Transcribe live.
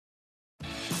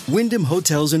Wyndham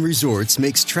Hotels and Resorts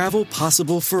makes travel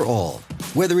possible for all.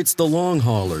 Whether it's the long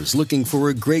haulers looking for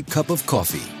a great cup of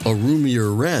coffee, a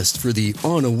roomier rest for the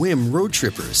on-a-whim road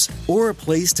trippers, or a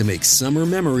place to make summer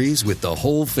memories with the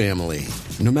whole family.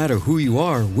 No matter who you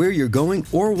are, where you're going,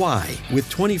 or why, with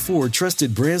 24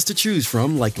 trusted brands to choose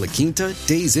from like La Quinta,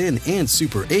 Days Inn, and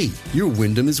Super 8, your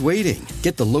Wyndham is waiting.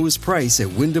 Get the lowest price at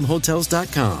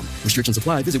WyndhamHotels.com. Restrictions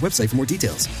apply. Visit website for more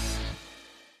details.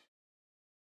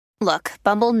 Look,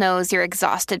 Bumble knows you're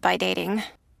exhausted by dating.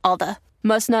 All the,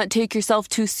 must not take yourself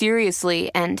too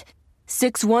seriously, and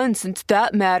 6'1" since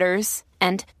that matters,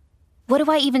 and what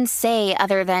do I even say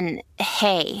other than,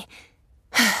 hey?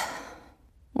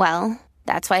 Well,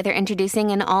 that's why they're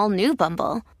introducing an all-new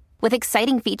Bumble, with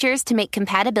exciting features to make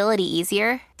compatibility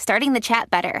easier, starting the chat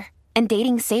better, and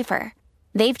dating safer.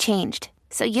 They've changed,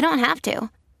 so you don't have to.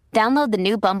 Download the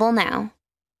new Bumble now.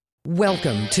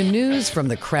 Welcome to News from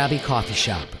the Krabby Coffee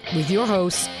Shop with your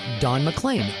hosts, Don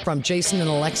McClain from Jason and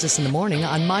Alexis in the Morning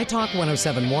on My Talk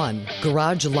 1071,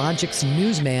 Garage Logic's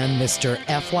newsman, Mr.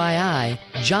 FYI,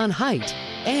 John Heidt,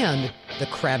 and the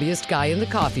crabbiest guy in the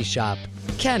coffee shop,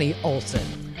 Kenny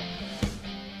Olson.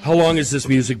 How long is this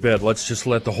music bed? Let's just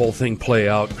let the whole thing play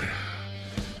out.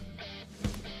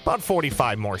 About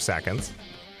 45 more seconds.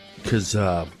 Because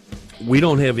we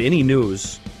don't have any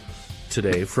news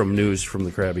today from News from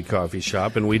the Krabby Coffee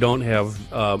Shop, and we don't have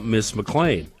Miss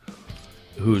McClain,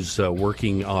 who's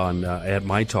working on at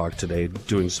My Talk today,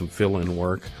 doing some fill-in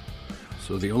work.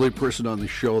 So the only person on the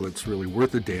show that's really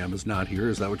worth a damn is not here.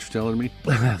 Is that what you're telling me?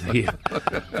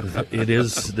 It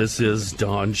is. This is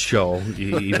Don's show,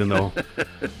 even though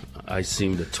I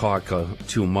seem to talk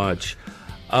too much.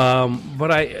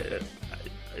 But I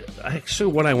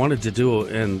actually, what I wanted to do,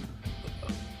 and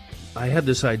I had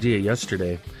this idea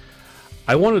yesterday.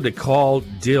 I wanted to call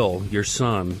Dill, your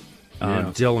son,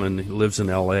 Dylan, who lives in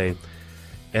L.A.,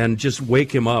 and just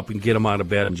wake him up and get him out of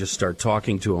bed and just start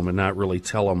talking to him and not really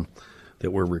tell him that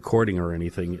we're recording or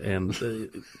anything.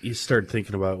 And you start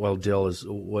thinking about, well, Dill is,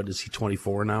 what is he,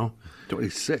 24 now?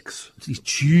 26.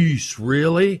 Jeez,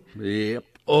 really? Yep.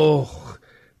 Oh,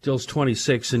 Dill's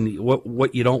 26, and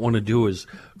what you don't want to do is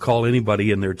call anybody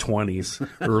in their 20s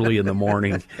early in the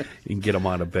morning and get them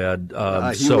out of bed.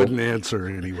 He wouldn't answer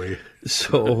anyway.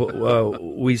 So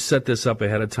we set this up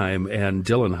ahead of time, and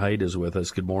Dylan Heidt is with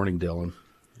us. Good morning, Dylan.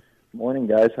 Morning,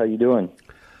 guys. How you doing?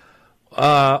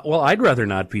 Well, I'd rather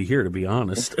not be here, to be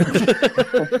honest.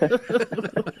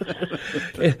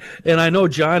 And I know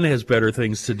John has better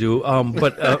things to do,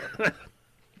 but...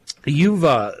 You've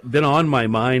been on my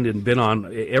mind and been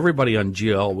on everybody on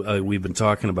GL. We've been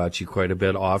talking about you quite a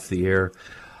bit off the air.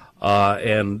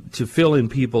 And to fill in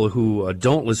people who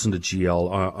don't listen to GL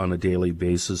on a daily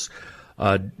basis,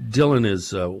 Dylan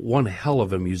is one hell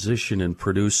of a musician and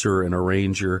producer and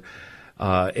arranger,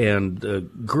 and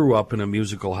grew up in a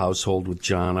musical household with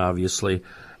John, obviously.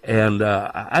 And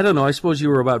I don't know, I suppose you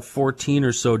were about 14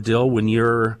 or so, Dill, when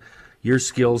your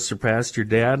skills surpassed your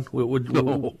dad.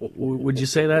 Would you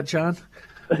say that, John?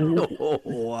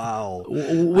 Wow.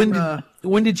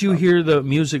 When did you hear the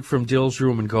music from Dill's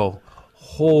room and go,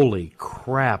 holy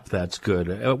crap, that's good?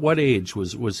 At what age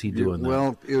was he doing that?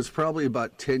 Well, it was probably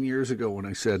about 10 years ago when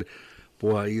I said,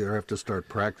 boy, I either have to start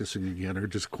practicing again or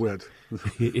just quit.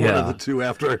 Yeah. One of the two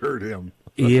after I heard him.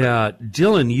 Yeah.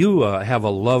 Dylan, you have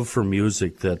a love for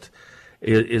music that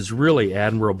is really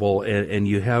admirable, and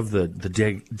you have the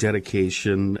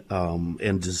dedication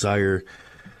and desire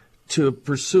to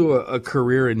pursue a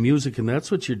career in music, and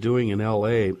that's what you're doing in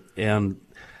L.A. And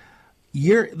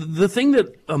the thing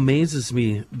that amazes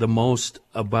me the most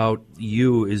about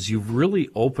you is you've really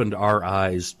opened our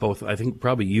eyes, both, I think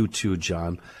probably you too,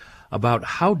 John, about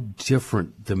how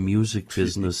different the music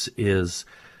business is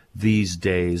these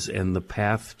days and the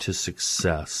path to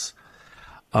success.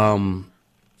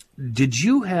 Did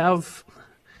you have,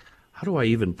 how do I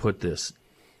even put this?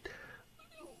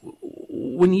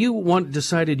 When you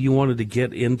decided you wanted to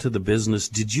get into the business,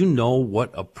 did you know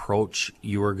what approach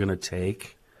you were going to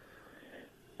take?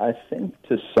 I think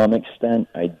to some extent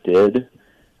I did.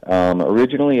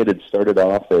 Originally it had started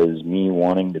off as me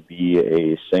wanting to be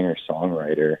a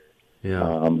singer-songwriter.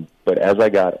 Yeah. But as I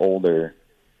got older,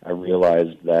 I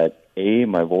realized that A,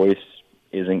 my voice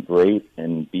isn't great,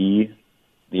 and B,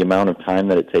 the amount of time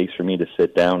that it takes for me to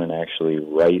sit down and actually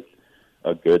write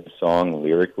a good song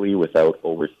lyrically without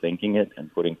overthinking it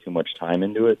and putting too much time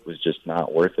into it was just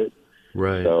not worth it.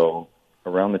 Right. So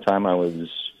around the time I was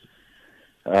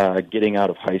getting out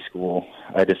of high school,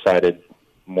 I decided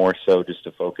more so just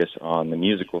to focus on the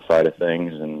musical side of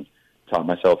things and taught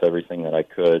myself everything that I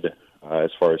could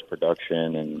as far as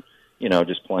production and,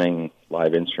 just playing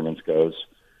live instruments goes.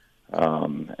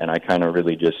 And I kind of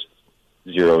really just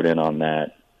zeroed in on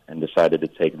that and decided to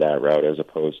take that route as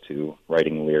opposed to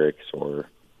writing lyrics or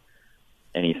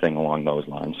anything along those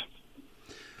lines.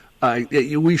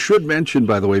 We should mention,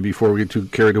 by the way, before we get too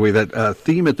carried away, that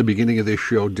theme at the beginning of this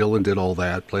show, Dylan did all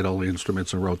that, played all the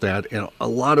instruments and wrote that. And a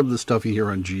lot of the stuff you hear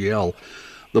on GL,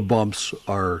 the bumps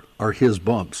are his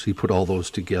bumps. He put all those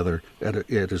together at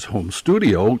his home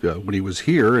studio when he was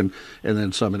here, and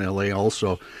then some in L.A.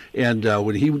 also. And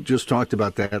when he just talked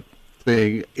about that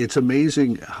thing, it's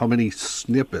amazing how many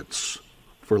snippets,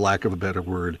 for lack of a better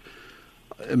word,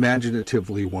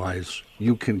 imaginatively wise,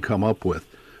 you can come up with.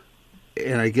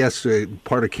 And I guess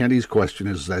part of Kenny's question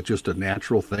is that just a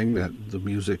natural thing that the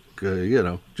music,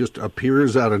 just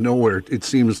appears out of nowhere, it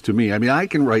seems to me. I mean, I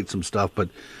can write some stuff, but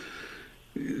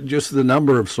just the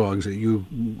number of songs that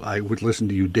I would listen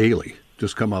to you daily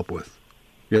just come up with,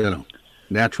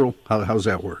 natural. How's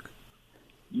that work?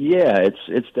 Yeah,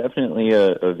 it's definitely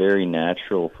a very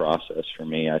natural process for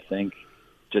me. I think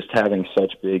just having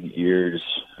such big ears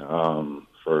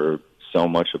for so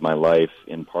much of my life,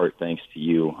 in part thanks to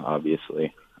you,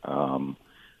 obviously.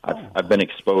 I've been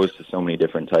exposed to so many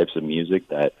different types of music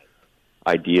that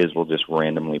ideas will just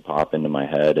randomly pop into my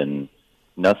head, and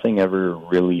nothing ever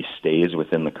really stays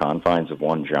within the confines of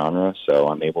one genre, so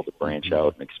I'm able to branch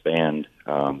out and expand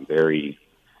very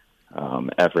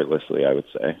effortlessly, I would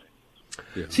say.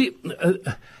 Yeah. See,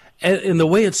 and the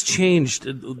way it's changed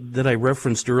that I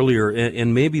referenced earlier,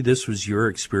 and maybe this was your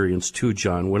experience too,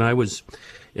 John, when I was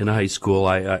in high school,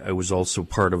 I was also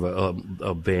part of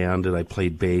a band, and I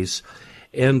played bass.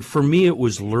 And for me, it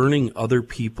was learning other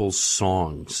people's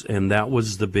songs, and that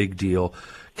was the big deal.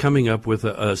 Coming up with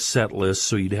a set list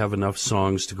so you'd have enough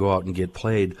songs to go out and get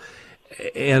played.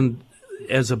 And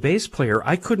as a bass player,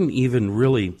 I couldn't even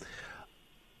really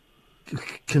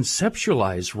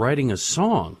conceptualize writing a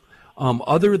song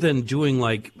other than doing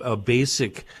like a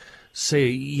basic,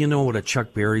 say, what a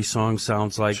Chuck Berry song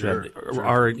sounds like, sure.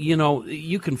 Or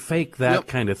you can fake that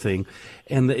kind of thing.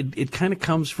 And it kind of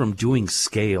comes from doing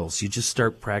scales. You just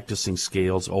start practicing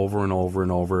scales over and over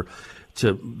and over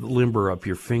to limber up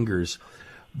your fingers.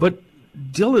 But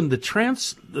Dylan, the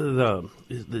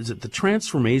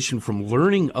transformation from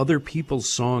learning other people's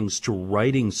songs to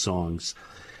writing songs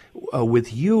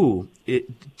with you,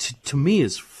 to me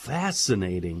is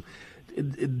fascinating.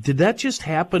 Did that just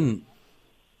happen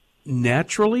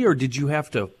naturally, or did you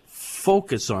have to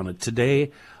focus on it?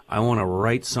 Today, I want to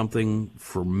write something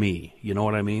for me. You know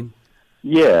what I mean?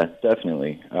 Yeah,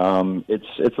 definitely.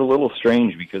 It's a little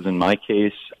strange because in my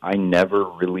case, I never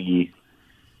really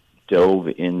dove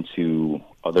into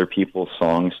other people's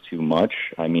songs too much.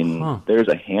 I mean, there's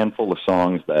a handful of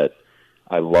songs that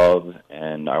I love,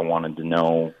 and I wanted to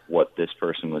know what this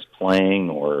person was playing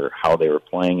or how they were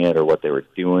playing it or what they were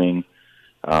doing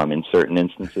in certain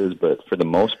instances. But for the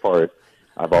most part,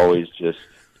 I've always just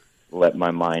let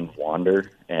my mind wander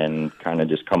and kind of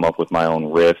just come up with my own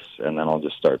riffs, and then I'll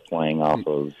just start playing off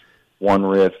of one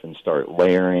riff and start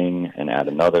layering and add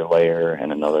another layer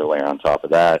and another layer on top of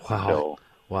that. Wow.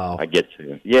 Wow. I get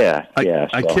to,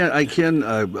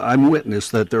 I'm witness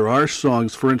that there are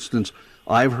songs, for instance,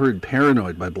 I've heard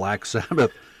Paranoid by Black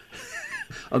Sabbath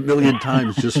a million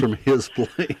times just from his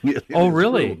playing it. Oh,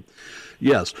 really? Room.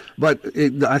 Yes. But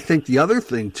I think the other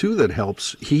thing, too, that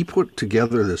helps, he put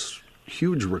together this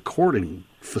huge recording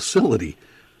facility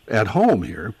at home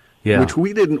here, which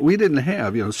we didn't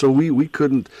have, so we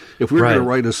couldn't, if we were going to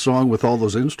write a song with all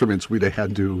those instruments, we'd have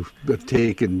had to have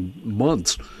taken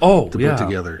months to put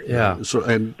together. Yeah. So,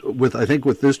 and I think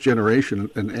with this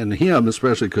generation, and him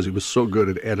especially, because he was so good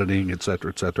at editing, et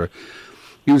cetera,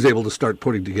 he was able to start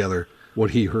putting together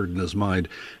what he heard in his mind.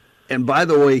 And by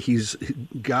the way, he's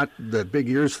got that big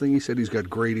ears thing. He said he's got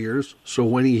great ears. So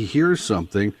when he hears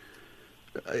something,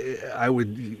 I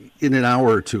would, in an hour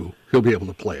or two, he'll be able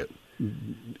to play it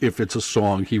if it's a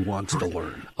song he wants to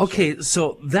learn. Okay,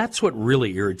 so that's what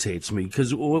really irritates me,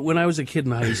 because when I was a kid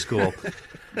in high school,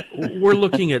 we're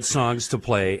looking at songs to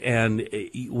play, and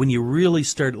when you really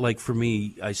start, like for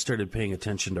me, I started paying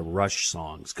attention to Rush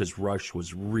songs, because Rush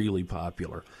was really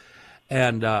popular.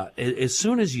 And as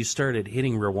soon as you started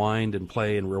hitting rewind and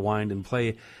play,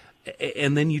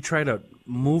 and then you try to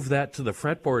move that to the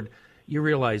fretboard, you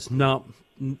realize, no,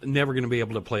 never going to be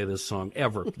able to play this song,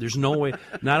 ever. There's no way.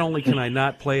 Not only can I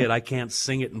not play it, I can't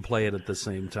sing it and play it at the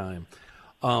same time.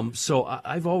 So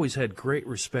I've always had great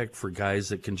respect for guys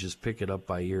that can just pick it up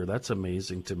by ear. That's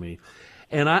amazing to me.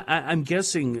 And I'm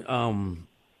guessing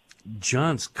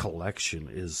John's collection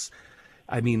is,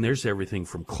 there's everything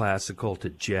from classical to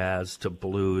jazz to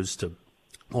blues to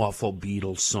awful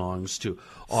Beatles songs to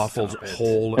awful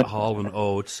Hall and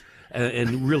Oates,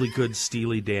 and really good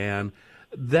Steely Dan.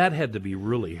 That had to be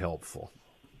really helpful.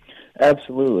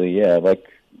 Absolutely, yeah. Like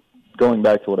going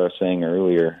back to what I was saying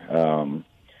earlier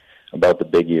about the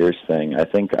big ears thing, I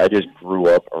think I just grew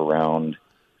up around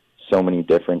so many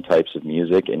different types of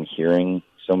music and hearing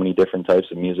so many different types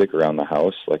of music around the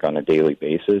house, like on a daily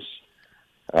basis,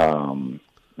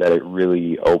 that it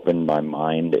really opened my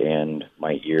mind and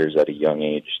my ears at a young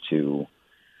age to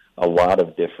a lot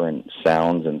of different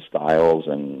sounds and styles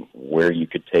and where you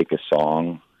could take a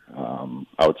song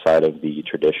outside of the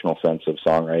traditional sense of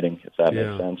songwriting, if that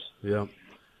makes sense. Yeah.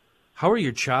 How are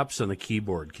your chops on the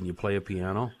keyboard? Can you play a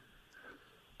piano?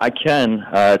 I can.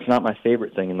 It's not my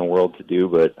favorite thing in the world to do,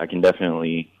 but I can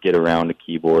definitely get around a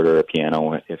keyboard or a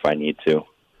piano if I need to.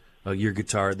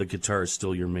 The guitar is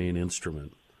still your main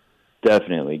instrument.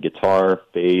 Definitely. Guitar,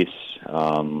 bass,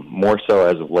 more so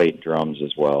as of late, drums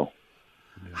as well.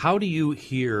 How do you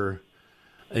hear,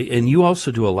 and you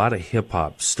also do a lot of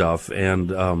hip-hop stuff, and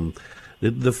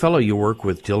the fellow you work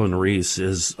with, Dylan Reese,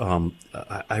 is,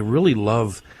 I really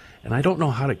love, and I don't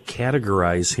know how to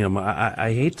categorize him.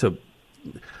 I hate to,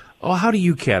 how do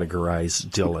you categorize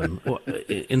Dylan?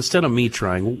 Instead of me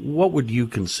trying, what would you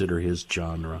consider his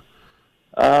genre?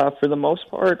 For the most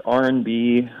part,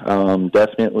 R&B,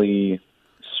 definitely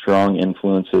strong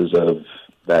influences of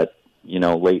that,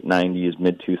 late 90s,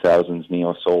 mid-2000s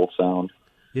neo-soul sound.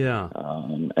 Yeah.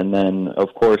 And then,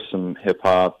 of course, some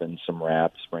hip-hop and some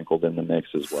rap sprinkled in the mix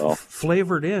as well.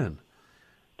 Flavored in.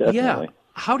 Definitely. Yeah.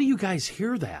 How do you guys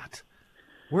hear that?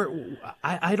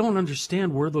 I don't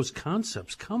understand where those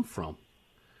concepts come from.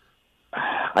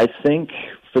 I think,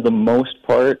 for the most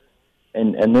part,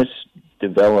 and this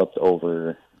developed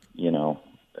over,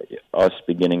 us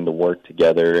beginning to work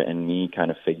together and me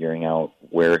kind of figuring out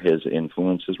where his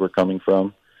influences were coming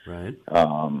from. Right.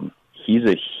 He's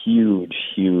a huge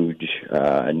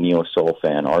neo-soul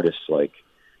fan, artists like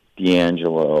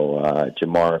D'Angelo,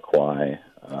 Jamiroquai,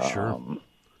 Sure.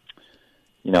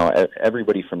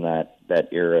 Everybody from that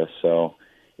era. So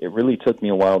it really took me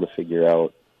a while to figure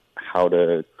out how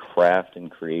to craft and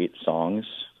create songs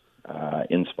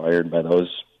inspired by those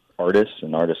artists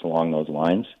and artists along those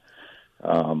lines.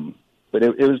 But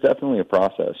it was definitely a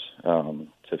process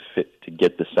to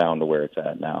get the sound to where it's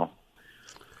at now.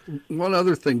 One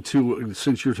other thing, too,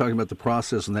 since you're talking about the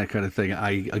process and that kind of thing,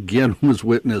 I, again, was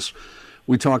witness.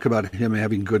 We talk about him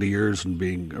having good ears and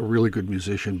being a really good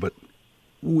musician, but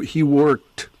he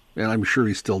worked, and I'm sure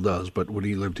he still does, but when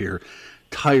he lived here,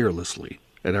 tirelessly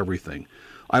at everything.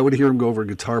 I would hear him go over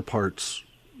guitar parts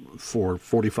for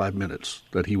 45 minutes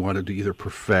that he wanted to either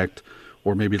perfect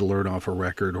or maybe to learn off a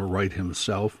record or write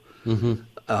himself. Mm-hmm.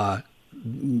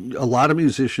 A lot of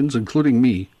musicians, including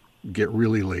me, get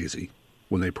really lazy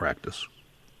when they practice,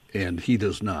 and he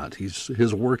does not.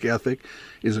 His work ethic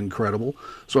is incredible.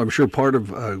 So I'm sure part of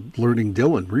learning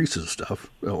Dylan Reese's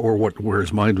stuff, or where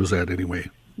his mind was at anyway,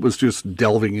 was just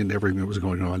delving into everything that was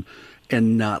going on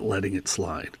and not letting it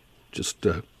slide. Just,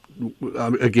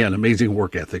 again, amazing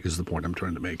work ethic is the point I'm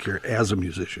trying to make here as a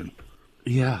musician.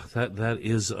 Yeah, that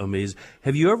is amazing.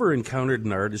 Have you ever encountered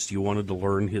an artist you wanted to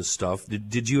learn his stuff?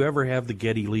 Did you ever have the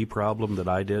Geddy Lee problem that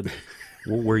I did,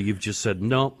 where you've just said,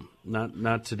 nope,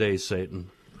 not today,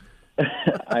 Satan?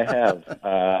 I have,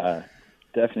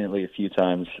 definitely a few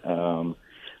times.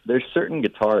 There's certain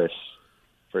guitarists,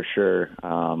 for sure,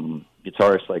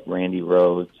 guitarists like Randy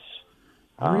Rhoads.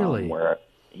 Really?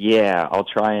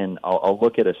 I'll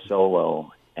look at a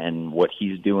solo, and what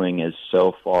he's doing is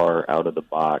so far out of the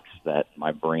box that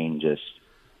my brain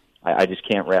I just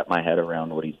can't wrap my head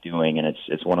around what he's doing, and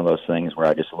it's one of those things where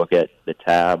I just look at the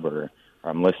tab or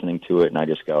I'm listening to it, and I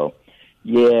just go,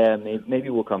 yeah,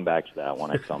 maybe we'll come back to that one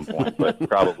at some point, but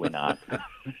probably not.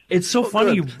 It's so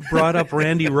funny you brought up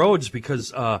Randy Rhoads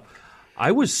because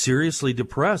I was seriously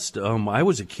depressed. I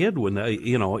was a kid when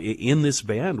in this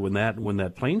band when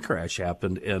that plane crash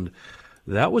happened, and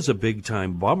that was a big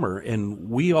time bummer.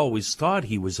 And we always thought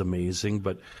he was amazing,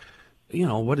 but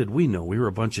what did we know? We were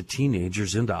a bunch of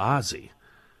teenagers into Ozzy.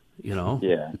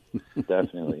 Yeah,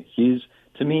 definitely.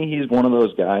 To me, he's one of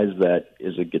those guys that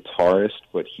is a guitarist,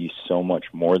 but he's so much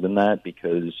more than that,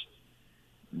 because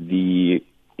the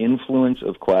influence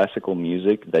of classical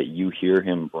music that you hear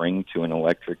him bring to an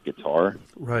electric guitar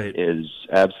right. is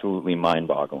absolutely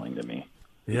mind-boggling to me.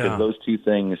 Yeah. Because those two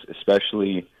things,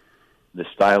 especially the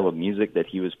style of music that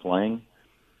he was playing,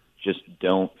 just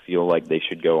don't feel like they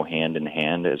should go hand in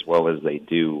hand as well as they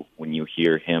do when you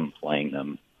hear him playing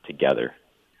them together.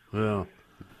 Yeah.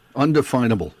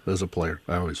 Undefinable as a player,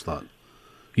 I always thought.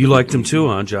 You liked him too,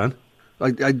 huh, John?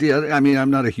 I did. I mean,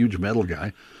 I'm not a huge metal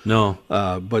guy. No.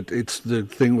 But it's the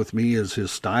thing with me is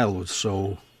his style was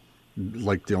so,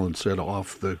 like Dylan said,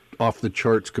 off the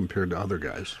charts compared to other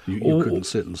guys. You couldn't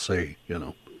sit and say,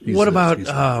 What about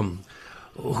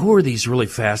who are these really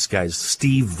fast guys?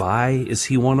 Steve Vai, is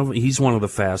he one of them? He's one of the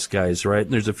fast guys, right?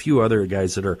 And there's a few other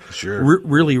guys that are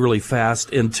really, really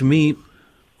fast. And to me,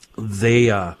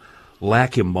 they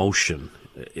lack emotion.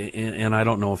 And I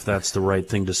don't know if that's the right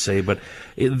thing to say, but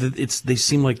they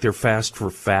seem like they're fast for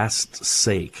fast's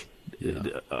sake.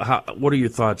 Yeah. What are your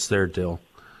thoughts there, Dill?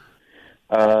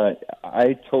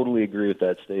 I totally agree with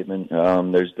that statement.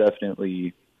 There's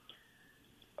definitely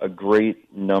a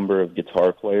great number of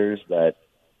guitar players that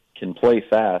can play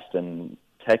fast, and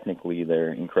technically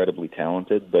they're incredibly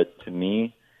talented, but to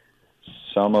me,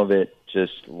 some of it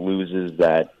just loses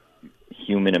that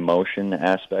human emotion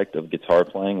aspect of guitar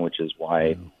playing, which is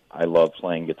why I love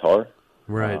playing guitar.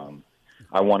 Right.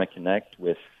 I want to connect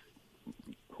with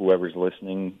whoever's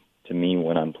listening to me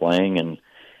when I'm playing, and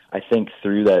I think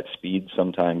through that speed,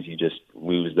 sometimes you just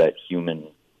lose that human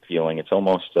feeling. It's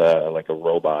almost like a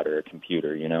robot or a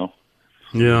computer,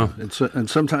 Yeah. And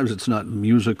sometimes it's not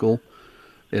musical,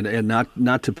 and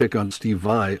not to pick on Steve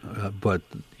Vai, but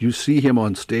you see him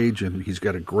on stage and he's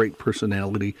got a great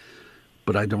personality,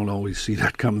 but I don't always see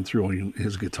that coming through in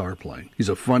his guitar playing. He's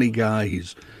a funny guy.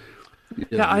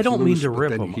 I don't mean to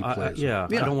rip him. I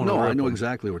don't want to. I know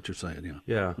exactly what you're saying.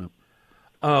 Yeah.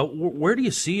 Where do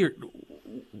you see your?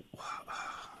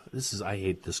 I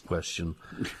hate this question,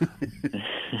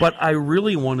 but I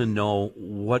really want to know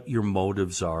what your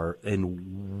motives are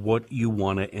and what you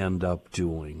want to end up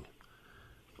doing.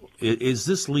 Is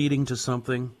this leading to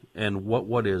something, and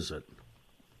what is it?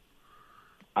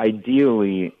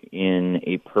 Ideally, in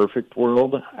a perfect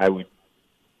world, I would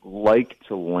like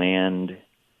to land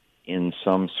in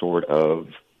some sort of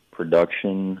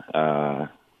production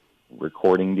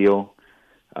recording deal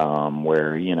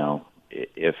where,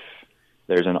 if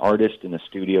there's an artist in a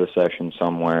studio session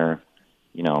somewhere,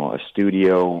 a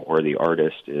studio or the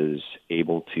artist is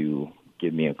able to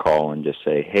give me a call and just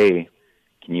say, hey,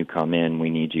 can you come in? We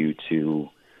need you to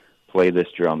play this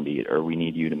drum beat, or we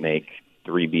need you to make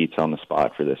 3 beats on the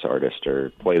spot for this artist, or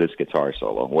play this guitar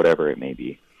solo, whatever it may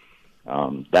be.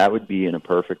 That would be, in a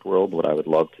perfect world, what I would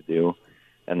love to do.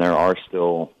 And there are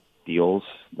still deals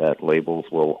that labels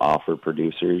will offer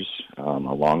producers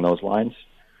along those lines.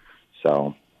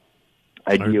 So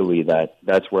ideally,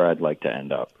 that's where I'd like to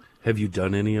end up. Have you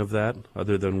done any of that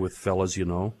other than with fellas you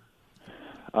know?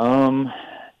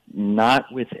 Not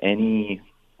with any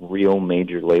real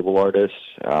major label artists.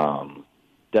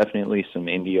 Definitely some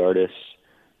indie artists,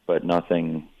 but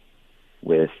nothing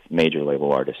with major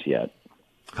label artists yet.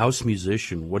 House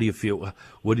musician, what do you feel?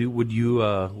 Would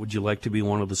you like to be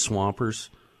one of the Swampers?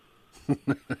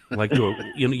 Like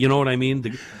you know what I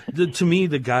mean? To me,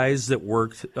 the guys that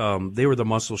worked, they were the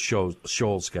Muscle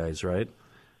Shoals guys, right?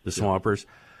 The Swampers.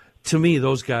 To me,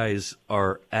 those guys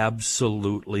are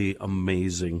absolutely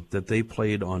amazing. That they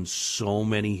played on so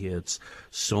many hits,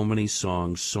 so many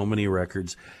songs, so many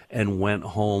records, and went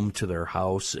home to their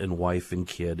house and wife and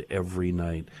kid every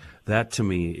night. That to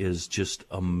me is just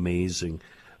amazing.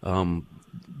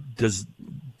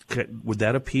 Would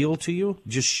that appeal to you?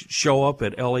 Just show up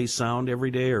at LA Sound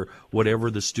every day or whatever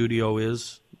the studio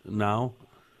is now?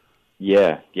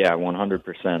 Yeah,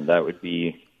 100%. That would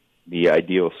be the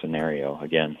ideal scenario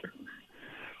again.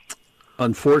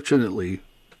 Unfortunately,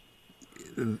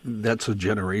 that's a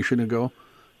generation ago,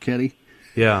 Kenny.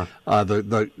 Yeah.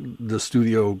 The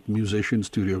studio musician,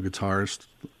 studio guitarist,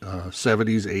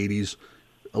 70s, 80s,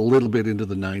 a little bit into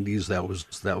the 90s,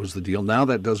 that was the deal. Now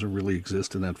that doesn't really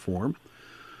exist in that form.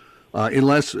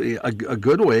 Unless a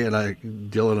good way, and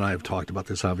Dylan and I have talked about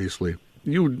this, obviously.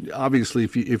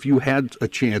 If you had a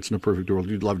chance in a perfect world,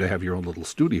 you'd love to have your own little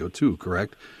studio too,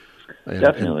 correct?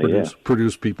 Definitely, and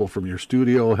produce people from your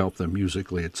studio, help them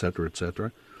musically, et cetera, et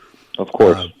cetera. Of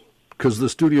course. Because the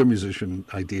studio musician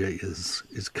idea is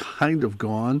kind of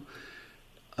gone.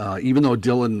 Even though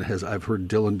I've heard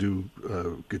Dylan do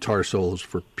guitar solos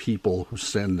for people who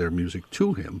send their music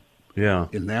to him. Yeah.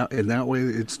 In that way,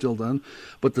 it's still done.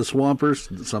 But the Swampers,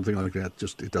 something like that,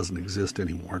 it doesn't exist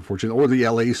anymore, unfortunately. Or the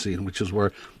LA scene, which is where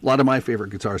a lot of my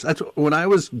favorite guitarists. When I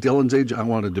was Dylan's age, I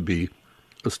wanted to be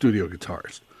a studio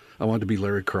guitarist. I wanted to be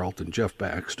Larry Carlton, Jeff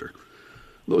Baxter.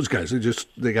 Those guys,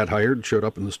 they got hired, showed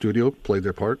up in the studio, played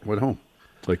their part, went home,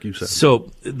 like you said.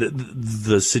 So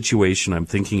the situation I'm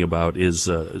thinking about is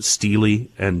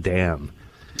Steely and Dan.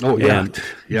 Oh, yeah. And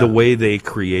the way they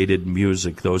created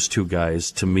music, those two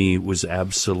guys, to me, was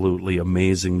absolutely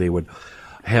amazing. They would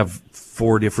have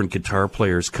 4 different guitar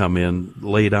players come in,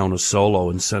 lay down a solo,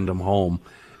 and send them home,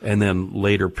 and then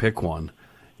later pick one.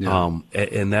 Yeah.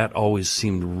 And that always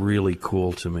seemed really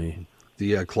cool to me.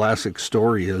 The classic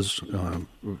story is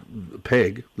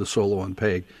Peg, the solo on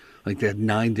Peg. Like they had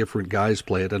 9 different guys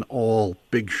play it, and all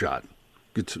big shot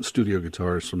studio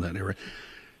guitarists from that era.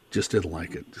 Just didn't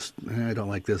like it. Just, I don't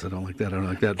like this, I don't like that, I don't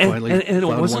like that. Finally, and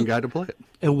found one guy to play it.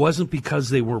 It wasn't because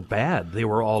they were bad. They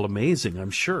were all amazing,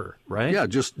 I'm sure, right? Yeah,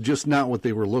 just not what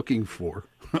they were looking for.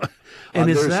 And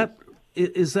is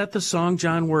that the song,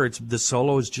 John, where it's the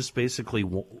solo is just basically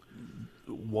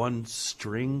one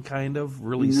string, kind of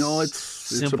really it's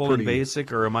simple and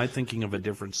basic, or am I thinking of a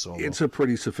different solo? It's a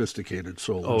pretty sophisticated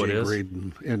solo. Oh, Jay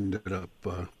Graydon ended up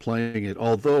playing it.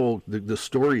 Although the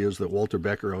story is that Walter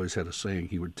Becker always had a saying.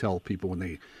 He would tell people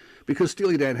because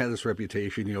Steely Dan had this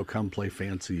reputation, come play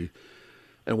fancy,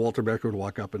 and Walter Becker would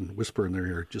walk up and whisper in their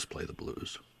ear, "Just play the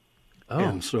blues." Oh.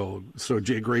 And so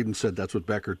Jay Graydon said that's what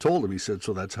Becker told him. He said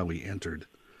so that's how he entered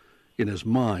in his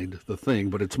mind the thing,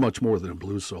 but it's much more than a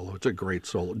blues solo. It's a great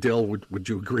solo. Dale, would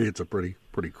you agree it's a pretty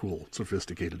cool,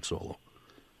 sophisticated solo?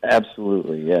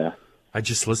 Absolutely, yeah. I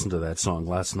just listened to that song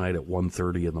last night at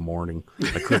 1:30 in the morning.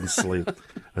 I couldn't sleep.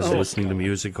 I was listening to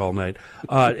music all night.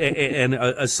 And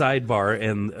a sidebar,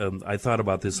 and I thought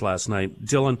about this last night.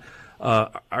 Dylan,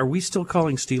 are we still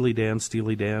calling Steely Dan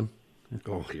Steely Dan?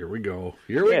 Oh, here we go.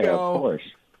 Here we go. Of course.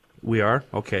 We are?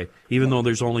 Okay. Even though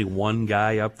there's only one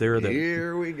guy up there that...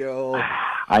 Here we go.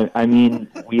 I mean,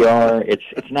 we are.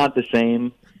 It's not the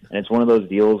same, and it's one of those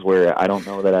deals where I don't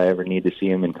know that I ever need to see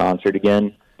him in concert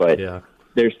again, but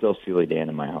there's still Steely Dan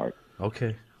in my heart.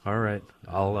 Okay. All right.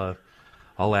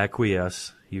 I'll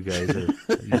acquiesce. You guys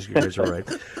are right.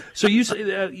 So you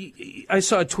say I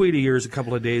saw a tweet of yours a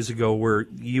couple of days ago where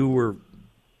you were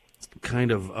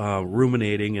kind of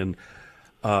ruminating and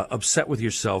upset with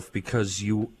yourself because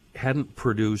you hadn't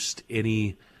produced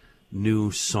any new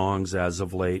songs as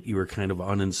of late. You were kind of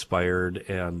uninspired,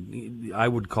 and I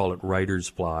would call it writer's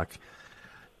block.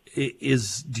 Do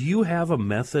you have a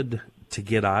method to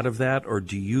get out of that, or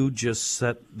do you just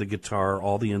set the guitar,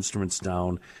 all the instruments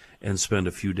down, and spend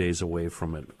a few days away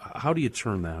from it? How do you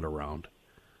turn that around?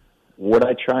 What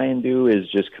I try and do is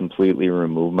just completely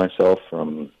remove myself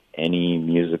from any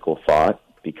musical thought,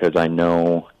 because I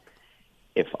know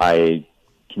if I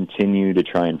continue to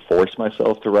try and force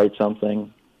myself to write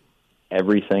something,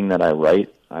 everything that I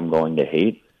write, I'm going to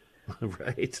hate.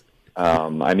 Right.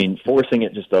 I mean, forcing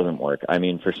it just doesn't work. I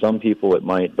mean, for some people it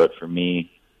might, but for me,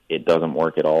 it doesn't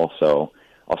work at all. So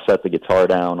I'll set the guitar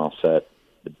down, I'll set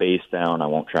the bass down, I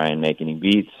won't try and make any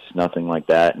beats, nothing like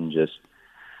that, and just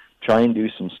try and do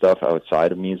some stuff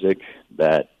outside of music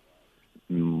that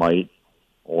might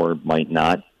or might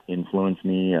not influence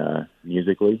me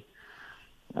musically.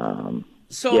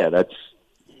 That's...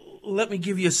 Let me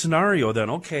give you a scenario then.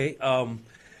 Okay,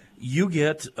 you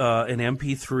get an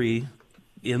MP3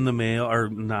 in the mail, or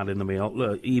not in the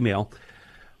mail, email,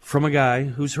 from a guy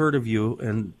who's heard of you,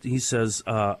 and he says,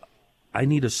 I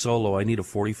need a solo. I need a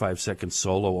 45-second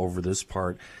solo over this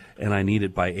part, and I need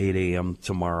it by 8 a.m.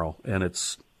 tomorrow. And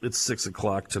it's 6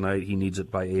 o'clock tonight. He needs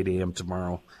it by 8 a.m.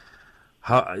 tomorrow.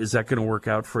 How is that going to work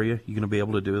out for you? You going to be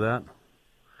able to do that?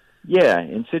 Yeah,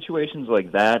 in situations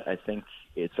like that, I think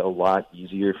it's a lot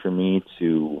easier for me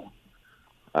to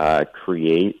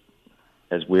create,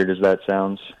 as weird as that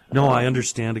sounds. No, I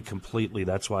understand it completely.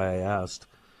 That's why I asked.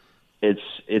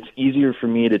 It's easier for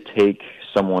me to take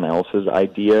someone else's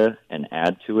idea and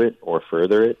add to it or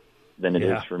further it than it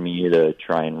is for me to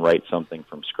try and write something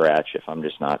from scratch if I'm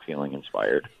just not feeling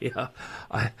inspired. Yeah,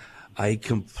 I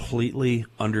completely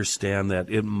understand that.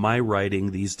 My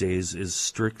writing these days is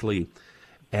strictly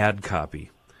ad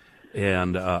copy,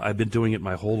 and I've been doing it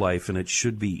my whole life, and it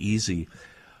should be easy.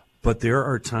 But there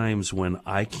are times when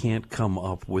I can't come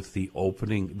up with the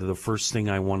first thing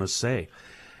I want to say.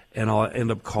 And I'll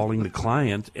end up calling the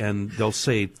client, and they'll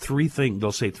say three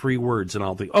words, and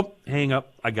I'll think, oh, hang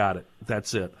up, I got it,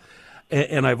 that's it.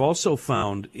 And I've also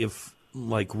found if,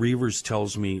 like, Reavers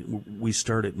tells me, we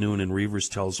start at noon, and Reavers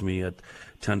tells me at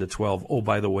 10 to 12, oh,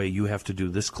 by the way, you have to do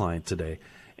this client today,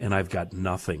 and I've got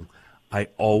nothing. I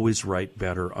always write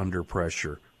better under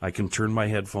pressure. I can turn my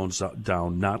headphones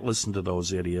down, not listen to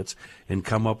those idiots, and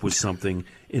come up with something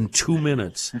in 2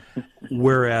 minutes,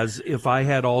 whereas if I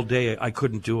had all day, I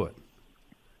couldn't do it.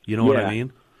 You know what I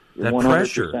mean? That 100%.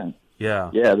 Pressure.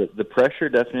 Yeah. Yeah, the pressure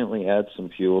definitely adds some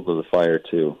fuel to the fire,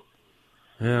 too.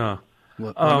 Yeah.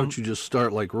 Well, why don't you just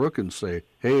start like Rook and say,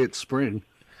 hey, it's spring?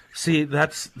 See,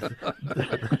 that's what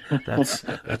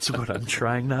I'm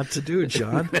trying not to do,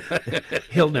 John.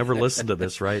 He'll never listen to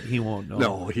this, right? He won't know.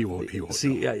 No, he won't. He won't.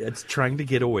 See, it's trying to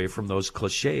get away from those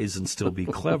cliches and still be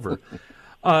clever.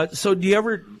 So do you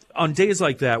ever, on days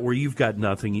like that where you've got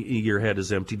nothing, your head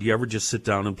is empty, do you ever just sit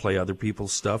down and play other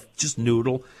people's stuff? Just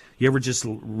noodle? You ever just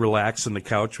relax on the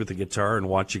couch with a guitar and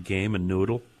watch a game and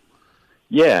noodle?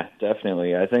 Yeah,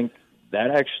 definitely. I think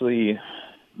that actually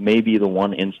may be the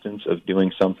one instance of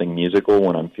doing something musical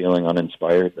when I'm feeling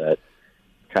uninspired that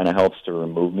kind of helps to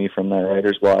remove me from that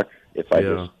writer's block. If I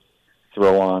just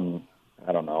throw on,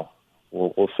 I don't know,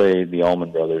 we'll say the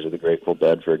Allman Brothers or the Grateful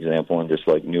Dead, for example, and just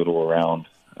like noodle around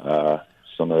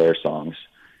some of their songs.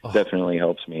 Definitely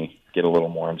helps me get a little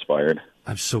more inspired.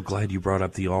 I'm so glad you brought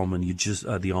up the Allman.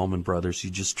 The Allman Brothers. You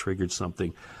just triggered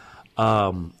something.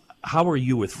 How are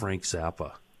you with Frank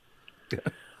Zappa?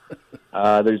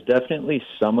 There's definitely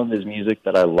some of his music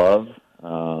that I love,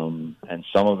 and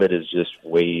some of it is just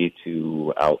way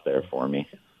too out there for me.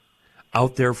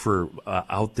 Out there for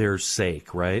out there's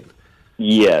sake, right?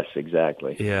 Yes,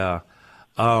 exactly. Yeah.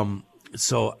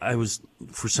 So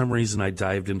for some reason, I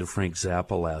dived into Frank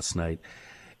Zappa last night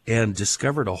and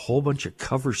discovered a whole bunch of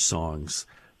cover songs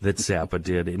that Zappa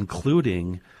did,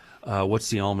 including, what's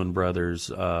the Allman Brothers,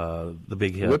 the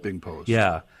big hit? Whipping Post.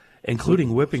 Yeah,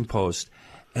 including Whipping Post.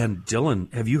 And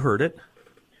Dylan, have you heard it?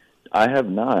 I have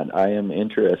not. I am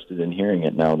interested in hearing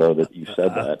it now, though, that you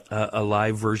said that. A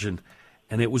live version.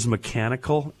 And it was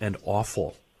mechanical and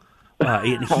awful.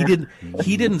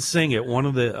 He didn't sing it. One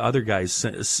of the other guys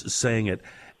sang it,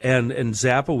 and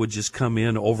Zappa would just come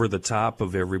in over the top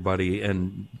of everybody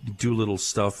and do little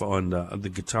stuff on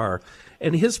the guitar,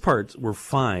 and his parts were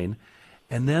fine.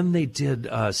 And then they did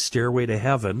 "Stairway to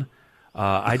Heaven."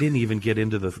 I didn't even get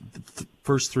into the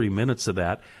first 3 minutes of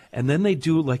that, and then they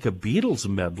do like a Beatles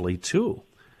medley too.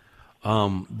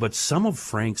 But some of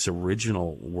Frank's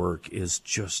original work is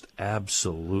just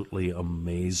absolutely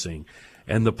amazing.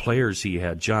 And the players he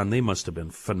had, John, they must have been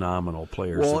phenomenal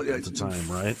players at the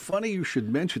time, right? Funny you should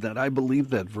mention that. I believe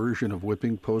that version of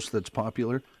Whipping Post that's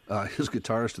popular, his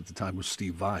guitarist at the time was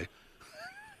Steve Vai.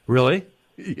 Really?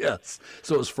 Yes.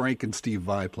 So it was Frank and Steve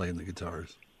Vai playing the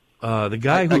guitars. The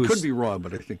guy who I could be wrong,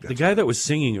 but I think that's the guy that was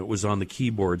singing it was on the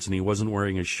keyboards, and he wasn't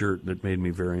wearing a shirt, and it made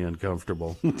me very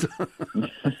uncomfortable.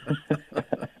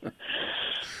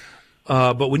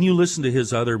 But when you listen to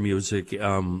his other music,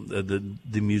 the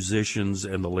musicians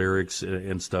and the lyrics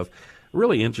and stuff,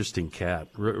 really interesting cat.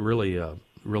 Really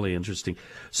interesting.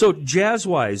 So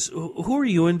jazz-wise, who are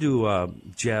you into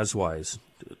jazz-wise?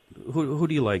 Who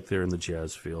do you like there in the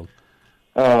jazz field?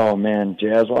 Oh, man,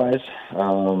 jazz-wise?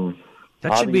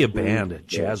 That should be a band,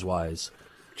 jazz-wise.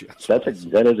 That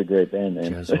is a great band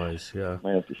name. Jazz-wise, yeah.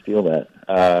 Might have to steal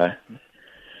that.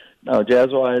 No,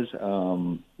 jazz-wise,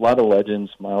 a lot of legends,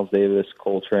 Miles Davis,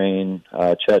 Coltrane,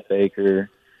 Chet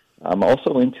Baker. I'm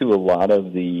also into a lot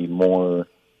of the more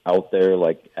out there,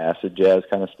 like acid jazz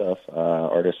kind of stuff,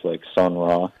 artists like Sun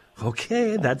Ra.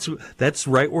 Okay, that's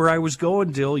right where I was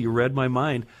going, Dill. You read my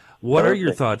mind. What are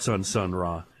your thoughts on Sun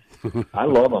Ra? I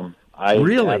love them. I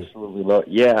really? Absolutely love.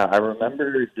 Yeah, I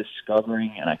remember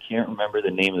discovering, and I can't remember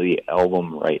the name of the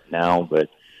album right now, but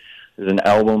there's an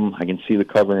album, I can see the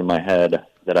cover in my head,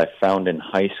 that I found in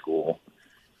high school,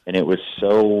 and it was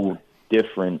so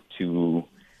different to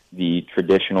the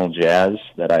traditional jazz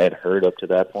that I had heard up to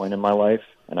that point in my life,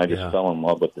 and I just fell in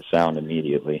love with the sound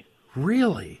immediately.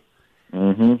 Really?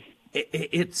 Mm-hmm.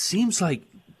 It seems like,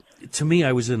 to me,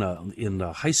 I was in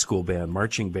a high school band,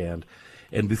 marching band,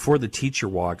 and before the teacher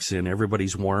walks in,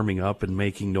 everybody's warming up and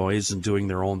making noise and doing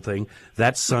their own thing.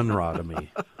 That's Sun Ra to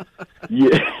me.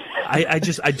 Yeah.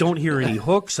 I don't hear any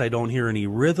hooks. I don't hear any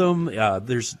rhythm.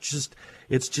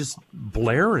 It's just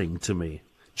blaring to me.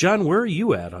 John, where are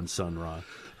you at on Sun Ra?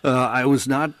 I was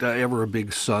not ever a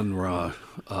big Sun Ra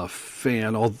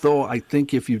fan, although I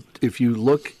think if you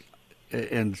look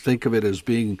and think of it as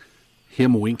being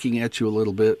him winking at you a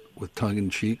little bit with tongue in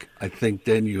cheek, I think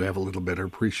then you have a little better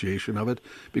appreciation of it,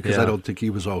 because I don't think he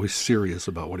was always serious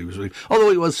about what he was doing.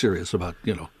 Although he was serious about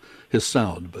his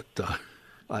sound, but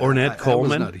Ornette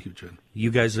Coleman. I was not a huge fan.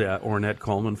 You guys Ornette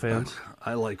Coleman fans?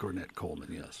 I like Ornette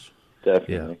Coleman, yes.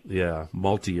 Definitely. Yeah.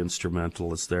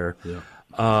 Multi-instrumentalist there. Yeah.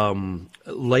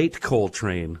 Late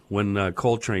Coltrane, when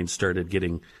Coltrane started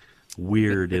getting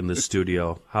weird in the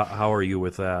studio. How are you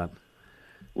with that?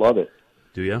 Love it.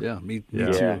 Do you? Yeah, me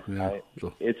Yeah. too. Yeah.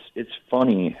 It's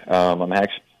funny. I'm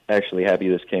actually happy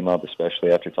this came up,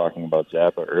 especially after talking about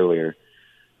Zappa earlier.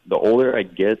 The older I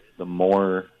get, the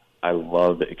more I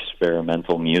love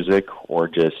experimental music, or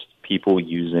just people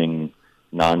using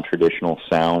non-traditional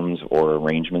sounds or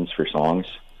arrangements for songs.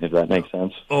 if that makes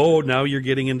sense. Oh, now you're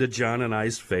getting into John and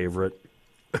I's favorite.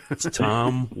 It's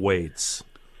Tom Waits.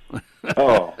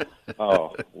 Oh,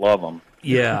 love him.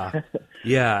 Yeah.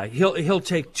 He'll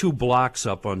take 2 blocks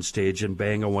up on stage and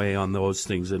bang away on those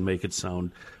things and make it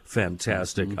sound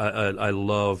fantastic. Mm-hmm. I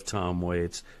love Tom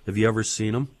Waits. Have you ever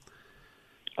seen him?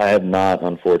 I have not,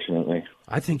 unfortunately.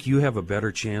 I think you have a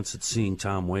better chance at seeing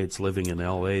Tom Waits living in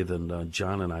L.A. than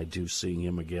John and I do seeing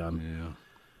him again. Yeah.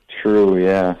 True,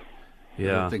 yeah. I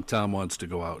don't think Tom wants to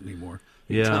go out anymore.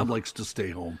 Yeah. Tom likes to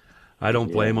stay home. I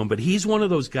don't blame him, but he's one of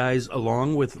those guys,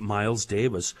 along with Miles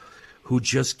Davis, who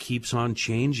just keeps on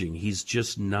changing. He's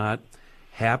just not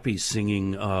happy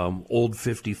singing Old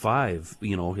 55,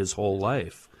 his whole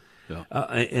life. Yeah.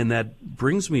 And that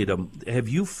brings me to, have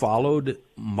you followed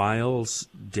Miles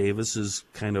Davis's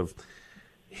kind of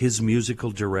his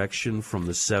musical direction from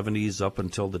the 70s up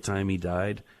until the time he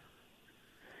died?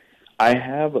 I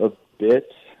have a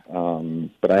bit,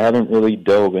 but I haven't really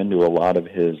dove into a lot of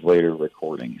his later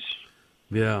recordings.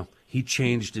 Yeah, he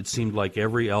changed. It seemed like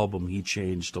every album he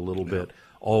changed a little bit,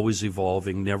 always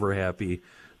evolving, never happy,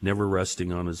 never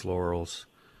resting on his laurels.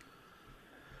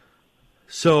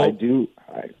 So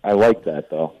I like that,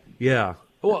 though. Yeah.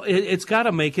 Well, it's got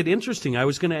to make it interesting. I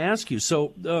was going to ask you.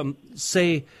 So,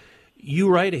 say you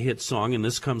write a hit song, and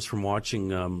this comes from watching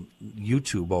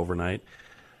YouTube overnight.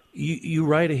 You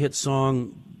write a hit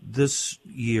song this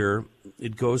year.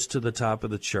 It goes to the top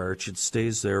of the charts. It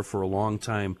stays there for a long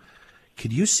time.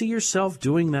 Could you see yourself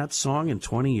doing that song in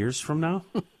 20 years from now?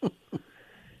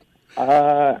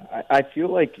 I feel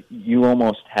like you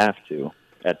almost have to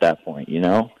at that point,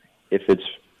 If it's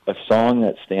a song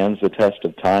that stands the test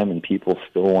of time and people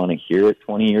still want to hear it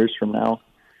 20 years from now,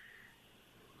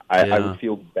 I would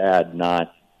feel bad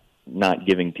not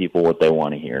giving people what they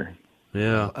want to hear.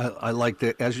 Yeah. I like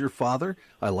that. As your father,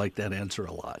 I like that answer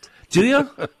a lot. Do you?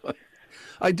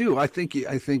 I do. I think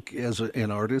as an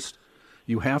artist,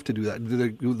 you have to do that.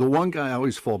 The one guy I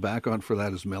always fall back on for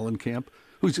that is Mellencamp,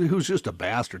 who's just a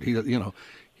bastard. He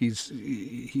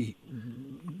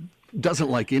doesn't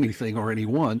like anything or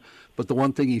anyone, but the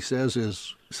one thing he says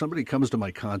is, somebody comes to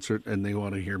my concert and they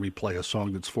want to hear me play a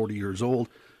song that's 40 years old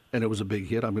and it was a big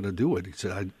hit, I'm going to do it. He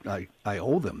said, I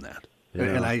owe them that. Yeah.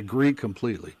 And I agree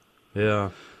completely. Yeah.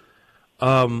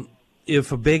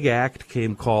 If a big act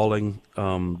came calling,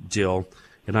 Dill,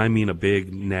 and I mean a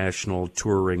big national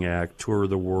touring act, tour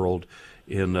the world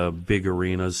in big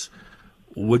arenas,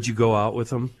 would you go out with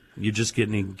them? You're just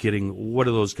getting what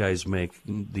do those guys make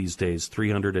these days?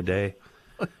 $300 a day?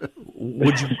 I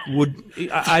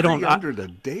don't $300 a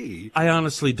day? I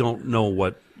honestly don't know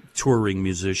what touring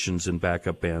musicians and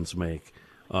backup bands make.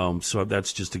 So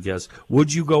that's just a guess.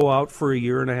 Would you go out for a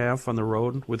year and a half on the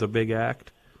road with a big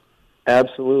act?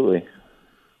 Absolutely.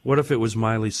 What if it was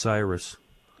Miley Cyrus?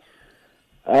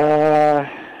 Yeah,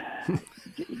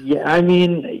 I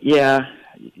mean, yeah.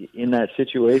 In that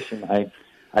situation,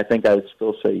 I think I would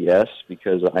still say yes,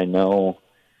 because I know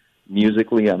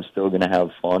musically I'm still going to have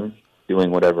fun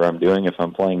doing whatever I'm doing. If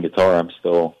I'm playing guitar, I'm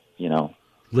still, going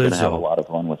to have a lot of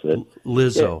fun with it.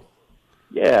 Lizzo.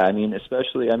 Yeah, I mean,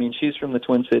 she's from the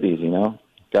Twin Cities,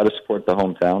 Got to support the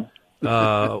hometown.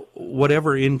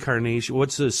 Whatever incarnation,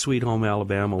 what's the Sweet Home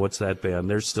Alabama? What's that band?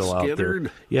 They're still out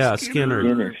there. Yeah, Skinner.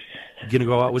 You gonna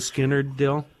go out with Skinner,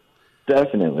 Dill?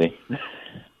 Definitely.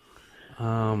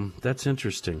 That's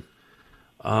interesting.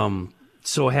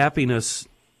 So happiness,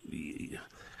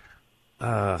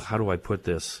 how do I put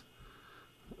this?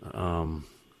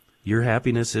 Your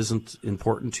happiness isn't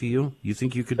important to you? You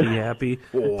think you could be happy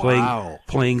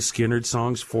playing Skynyrd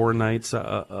songs 4 nights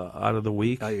out of the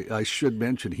week? I should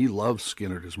mention he loves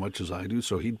Skynyrd as much as I do,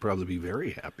 so he'd probably be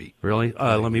very happy. Really?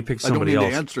 Let me pick somebody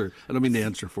else. I don't mean to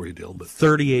answer for you, Dill. But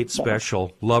 38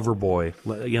 Special, Loverboy.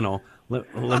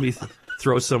 Let me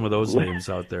throw some of those names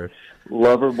out there.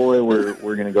 Loverboy,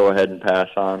 we're going to go ahead and pass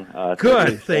on.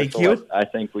 Good, thank you. I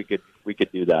think we could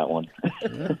do that one.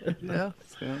 Yeah.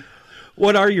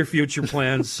 What are your future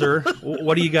plans, sir?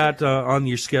 What do you got on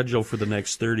your schedule for the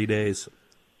next 30 days?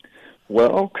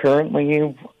 Well,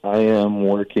 currently I am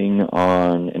working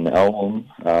on an album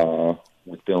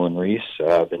with Dylan Heidt.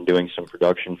 I've been doing some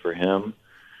production for him.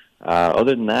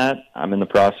 Other than that, I'm in the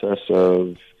process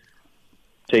of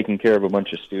taking care of a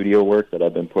bunch of studio work that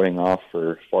I've been putting off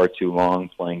for far too long,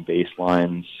 playing bass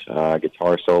lines,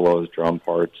 guitar solos, drum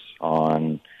parts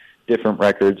on different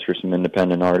records for some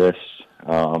independent artists.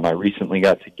 I recently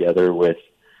got together with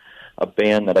a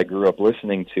band that I grew up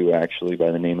listening to, actually,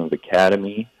 by the name of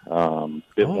Academy.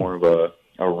 Bit more of a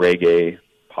reggae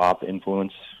pop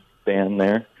influence band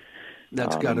there.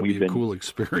 That's got to be a cool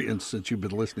experience since you've been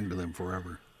listening to them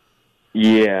forever.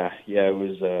 Yeah, it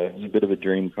was a bit of a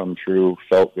dream come true.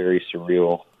 Felt very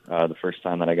surreal the first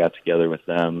time that I got together with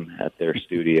them at their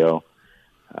studio.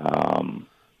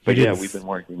 But yeah, we've been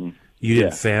working. You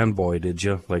didn't fanboy, did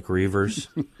you, like Reavers?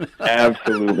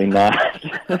 Absolutely not.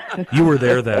 You were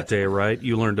there that day, right?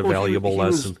 You learned a valuable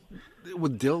lesson.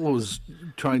 Dill was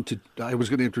I was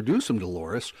going to introduce him to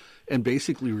Loris, and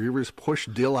basically Reavers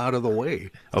pushed Dill out of the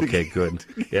way. Okay, good.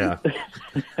 Yeah.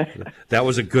 That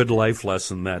was a good life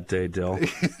lesson that day, Dill.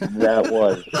 That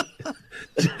was.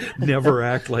 Never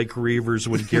act like Reavers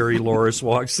when Gary Loris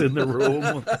walks in the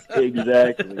room.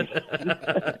 Exactly.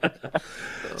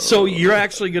 So you're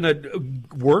actually going to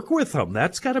work with him.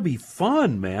 That's got to be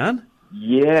fun, man.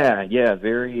 Yeah,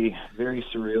 very, very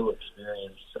surreal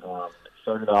experience. It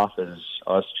started off as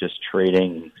us just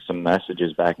trading some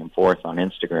messages back and forth on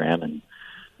Instagram, and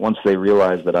once they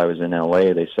realized that I was in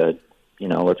LA, they said,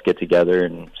 let's get together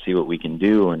and see what we can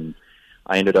do. And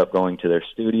I ended up going to their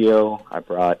studio. I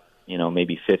brought,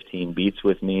 maybe 15 beats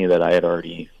with me that I had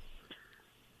already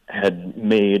had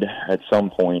made at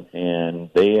some point, and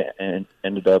they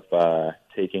ended up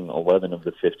taking 11 of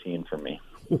the 15 from me.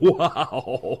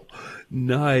 Wow,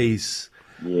 nice.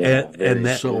 Yeah, and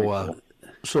that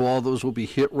so all those will be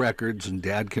hit records, and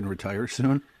Dad can retire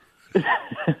soon.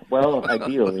 Well,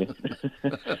 ideally.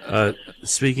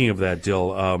 Speaking of that,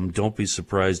 Dill, don't be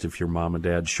surprised if your mom and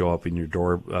dad show up in your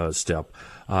doorstep.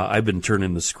 I've been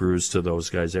turning the screws to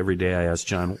those guys every day. I ask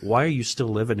John, "Why are you still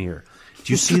living here?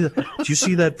 Do you see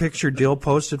that picture Dill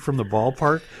posted from the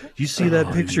ballpark? Do you see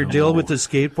that picture Dill with the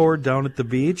skateboard down at the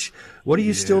beach? What are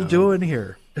you still doing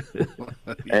here?"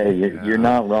 Hey, you're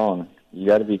not wrong. You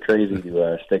got to be crazy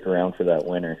to stick around for that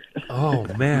winter. Oh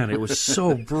man, it was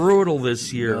so brutal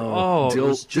this year.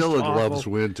 Dylan loves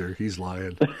winter. He's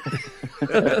lying.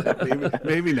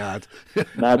 maybe not.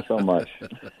 Not so much.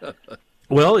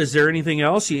 Well, is there anything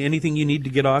else? Anything you need to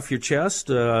get off your chest?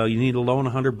 You need to loan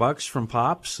 $100 from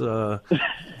Pops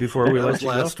before we let you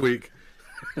go? Last week.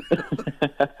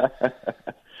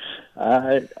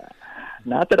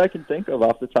 Not that I can think of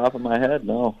off the top of my head,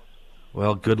 no.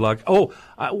 Well, good luck. Oh,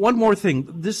 one more thing.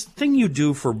 This thing you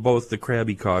do for both the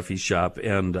Krabby Coffee Shop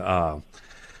and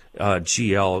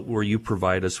GL, where you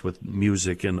provide us with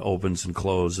music and opens and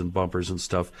close and bumpers and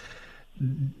stuff,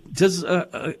 is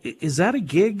that a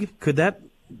gig? Could that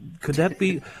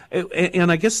be?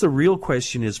 And I guess the real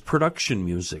question is production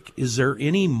music. Is there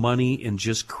any money in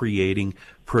just creating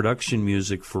production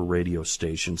music for radio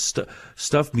stations,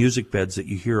 stuff, music beds that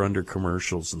you hear under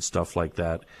commercials and stuff like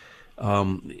that?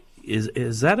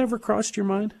 Is that ever crossed your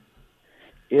mind?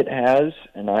 It has,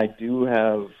 and I do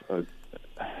have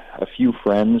a few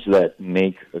friends that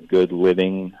make a good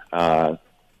living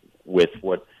with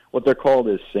what they're called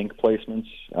is sync placements.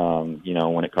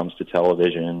 When it comes to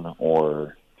television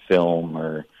or film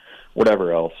or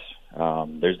whatever else,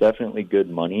 there's definitely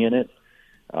good money in it.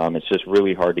 It's just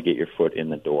really hard to get your foot in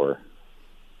the door.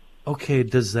 Okay,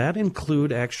 does that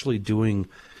include actually doing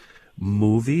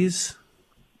movies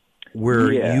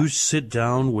where you sit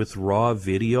down with raw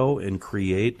video and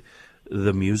create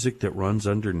the music that runs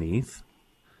underneath?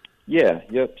 Yeah,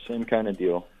 yep, same kind of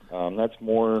deal. That's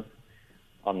more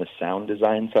on the sound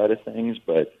design side of things,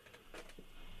 but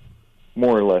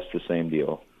more or less the same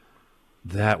deal.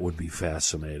 That would be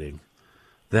fascinating.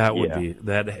 That would be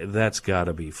that's got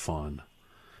to be fun.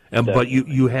 But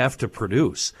you have to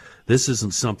produce. This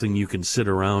isn't something you can sit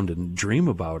around and dream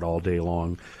about all day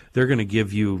long. They're going to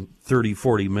give you 30,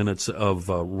 40 minutes of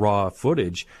raw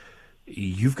footage.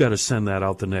 You've got to send that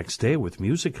out the next day with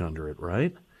music under it,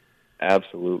 right?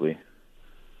 Absolutely.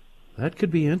 That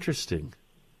could be interesting.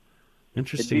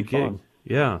 Interesting gig. Fun.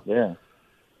 Yeah. Yeah.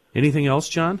 Anything else,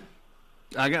 John?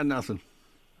 I got nothing.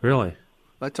 Really?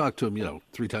 I talk to him,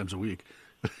 3 times a week.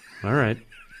 All right.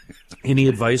 Any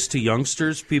advice to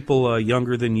youngsters, people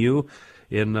younger than you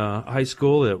in high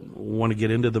school that want to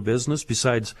get into the business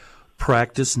besides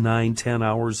practice 9-10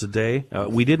 hours a day?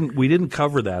 We didn't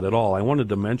cover that at all. I wanted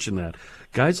to mention that.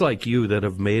 Guys like you that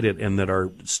have made it and that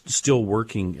are still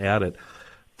working at it,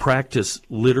 practice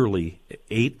literally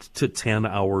 8 to 10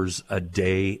 hours a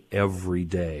day every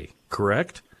day,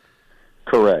 correct?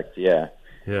 Correct, yeah.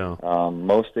 Yeah.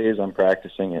 Most days I'm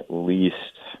practicing at least,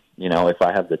 if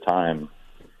I have the time,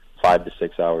 5 to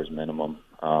 6 hours minimum,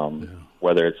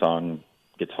 whether it's on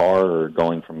guitar or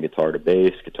going from guitar to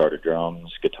bass, guitar to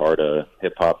drums, guitar to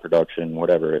hip-hop production,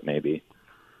 whatever it may be.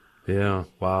 Yeah,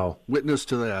 wow. Witness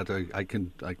to that, I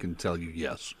can tell you,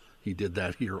 yes, he did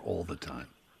that here all the time.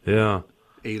 Yeah.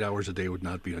 8 hours a day would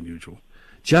not be unusual.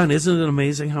 John, isn't it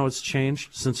amazing how it's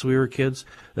changed since we were kids?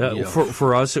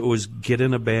 For us, it was get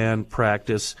in a band,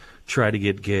 practice, try to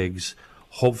get gigs.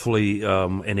 Hopefully,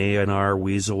 an A&R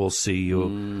Weasel will see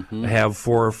you. Have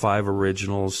 4 or 5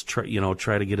 originals. Try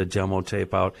to get a demo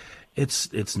tape out.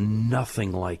 It's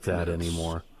nothing like that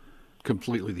anymore.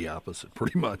 Completely the opposite,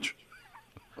 pretty much.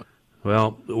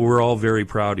 Well, we're all very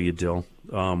proud of you, Dill,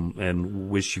 and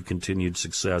wish you continued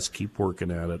success. Keep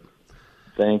working at it.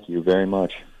 Thank you very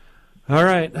much. All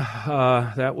right.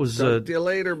 That was... Talk to you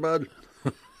later, bud.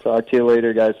 Talk to you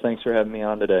later, guys. Thanks for having me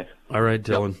on today. All right,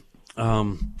 Dylan.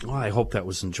 Well, I hope that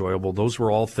was enjoyable. Those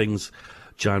were all things,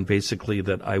 John, basically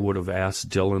that I would have asked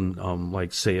Dylan,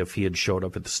 like, say, if he had showed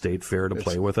up at the state fair to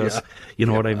play with us. You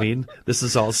know what I mean? This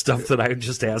is all stuff that I would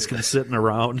just ask him sitting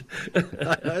around.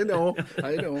 I know.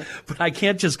 But I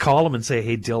can't just call him and say,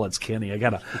 "Hey, Dill, it's Kenny. I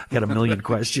got a million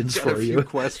questions for you." A few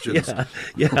questions.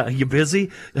 Yeah. You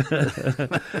busy?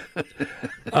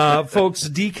 Folks,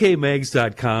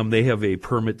 DKMags.com, they have a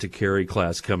permit to carry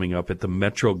class coming up at the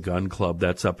Metro Gun Club.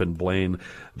 That's up in Blaine.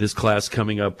 This class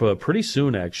coming up pretty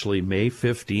soon, actually, May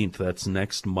 15th. That's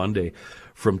next Monday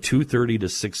from 2:30 to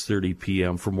 6:30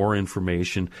 p.m. For more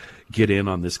information, get in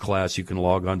on this class. You can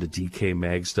log on to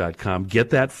DKMags.com. Get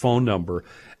that phone number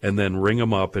and then ring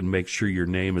them up and make sure your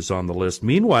name is on the list.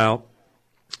 Meanwhile,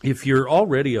 if you're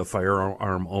already a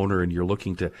firearm owner and you're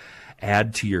looking to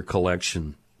add to your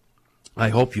collection, I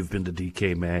hope you've been to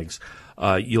DK Mags.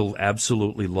 You'll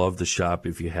absolutely love the shop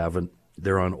if you haven't.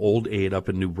 They're on Old 8 up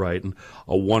in New Brighton.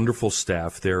 A wonderful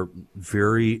staff. They're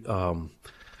very, wasn't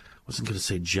going to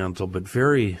say gentle, but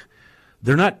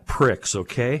they're not pricks,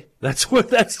 okay? That's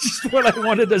just what I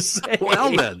wanted to say.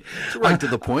 Well then, it's right to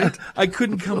the point. I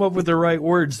couldn't come up with the right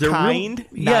words. They're kind,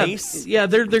 nice. Yeah,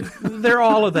 they're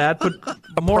all of that, but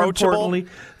more importantly,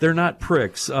 they're not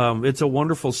pricks. It's a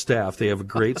wonderful staff. They have a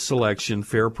great selection,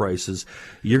 fair prices.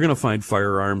 You're going to find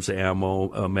firearms,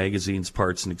 ammo, magazines,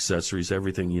 parts, and accessories,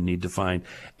 everything you need to find.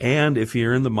 And if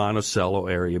you're in the Monticello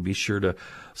area, be sure to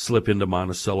slip into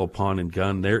Monticello Pawn and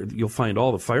Gun. There you'll find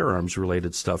all the firearms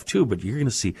related stuff too, but you're going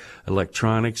to see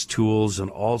electronics, tools, and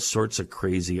all sorts of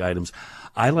crazy items.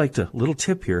 Little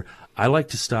tip here, I like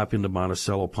to stop into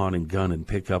Monticello Pawn and Gun and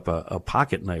pick up a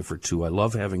pocket knife or two. I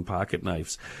love having pocket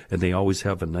knives, and they always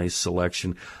have a nice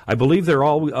selection. I believe they're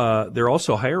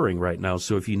also hiring right now,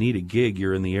 so if you need a gig,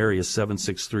 you're in the area,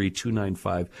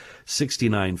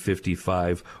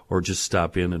 763-295-6955, or just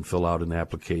stop in and fill out an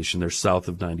application. They're south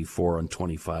of 94 on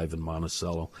 25 in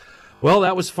Monticello. Well,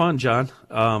 that was fun, John.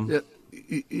 We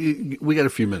got a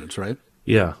few minutes, right?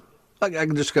 Yeah. I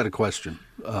just got a question.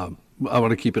 I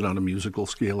want to keep it on a musical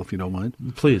scale, if you don't mind.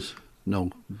 Please. No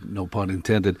pun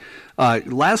intended.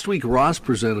 Last week, Ross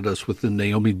presented us with the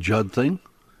Naomi Judd thing,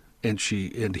 and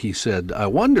he said, "I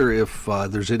wonder if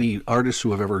there's any artists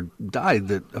who have ever died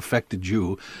that affected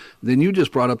you." Then you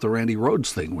just brought up the Randy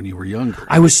Rhoads thing when you were younger.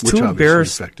 I was too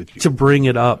embarrassed to bring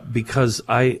it up because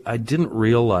I didn't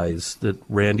realize that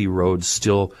Randy Rhoads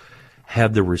still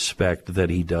had the respect that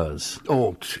he does.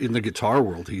 Oh, in the guitar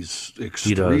world, he's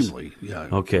extremely,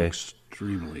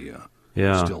 extremely,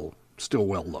 still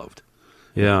well loved.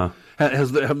 Yeah.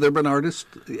 Have there been artists,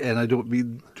 and I don't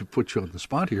mean to put you on the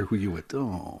spot here, who you would,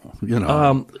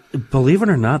 believe it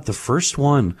or not, the first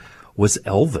one was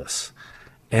Elvis.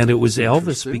 And it was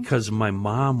Elvis because my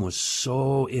mom was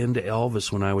so into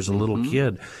Elvis when I was a little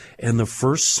kid. And the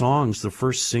first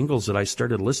singles that I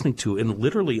started listening to, and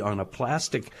literally on a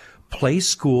plastic play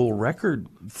school record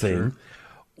thing,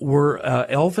 were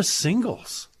Elvis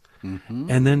singles.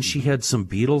 And then she had some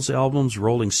Beatles albums,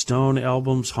 Rolling Stone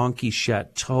albums, Honky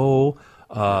Chateau,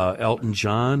 Elton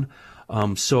John.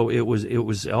 So it was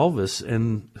Elvis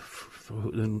and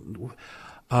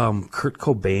Kurt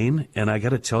Cobain. And I got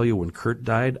to tell you, when Kurt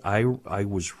died, I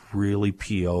was really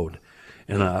PO'd.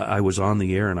 And I was on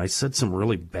the air, and I said some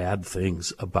really bad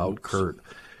things about Kurt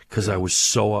because I was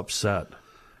so upset.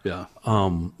 Yeah.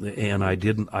 And I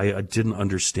didn't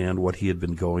understand what he had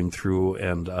been going through,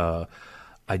 and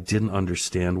I didn't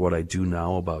understand what I do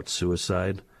now about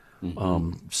suicide.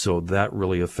 So that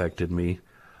really affected me.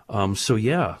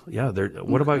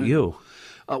 What about you?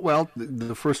 Well,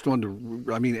 the first one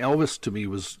Elvis to me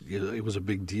was a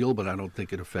big deal, but I don't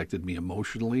think it affected me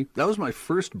emotionally. That was my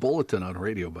first bulletin on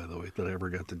radio, by the way, that I ever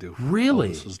got to do.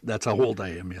 Really? That's how old I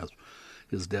am. Yes,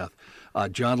 his death.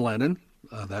 John Lennon.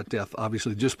 That death,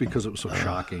 obviously, just because it was so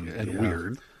shocking and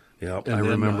weird. Yeah, I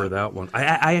remember that one.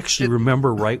 I actually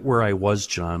remember right where I was,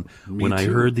 John, when I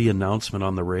heard the announcement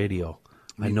on the radio.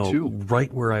 I know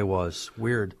right where I was.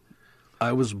 Weird.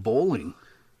 I was bowling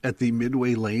at the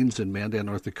Midway Lanes in Mandan,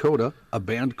 North Dakota. A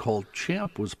band called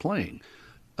Champ was playing.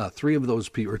 Two of those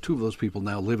people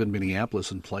now live in Minneapolis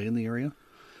and play in the area.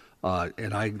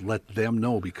 And I let them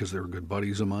know because they were good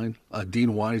buddies of mine. Dean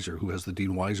Weiser, who has the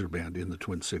Dean Weiser Band in the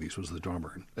Twin Cities, was the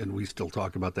drummer. And we still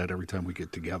talk about that every time we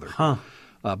get together.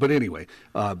 But anyway,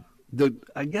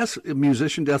 I guess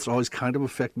musician deaths always kind of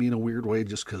affect me in a weird way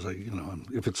just because,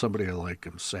 if it's somebody I like,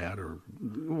 I'm sad or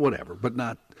whatever, but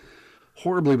not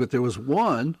horribly. But there was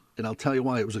one, and I'll tell you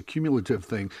why. It was a cumulative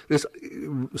thing.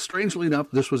 Strangely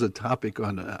enough, this was a topic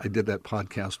on, I did that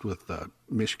podcast with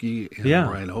Mishke and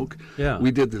Brian Oak. Yeah.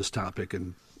 We did this topic,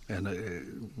 and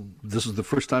this is the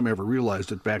first time I ever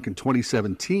realized it. Back in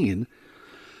 2017,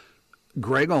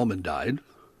 Greg Allman died.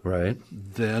 Right.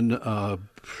 Then,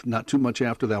 not too much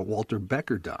after that, Walter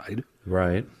Becker died.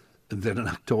 Right. And then in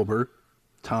October,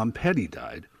 Tom Petty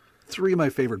died. 3 of my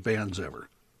favorite bands ever.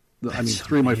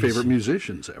 Three of my favorite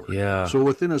musicians ever. Yeah. So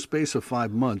within a space of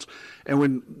 5 months,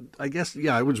 and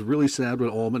I was really sad when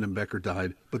Allman and Becker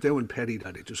died, but then when Petty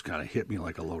died, it just kind of hit me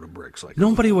like a load of bricks. Like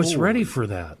nobody was ready for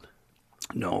that.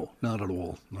 No, not at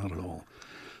all. Not at all.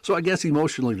 So I guess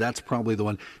emotionally, that's probably the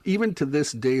one. Even to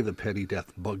this day, the Petty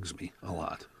death bugs me a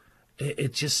lot.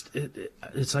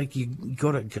 It's like you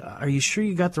go to, are you sure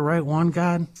you got the right one,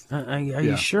 God? Are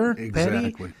you sure,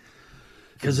 exactly. Petty?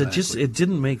 Because it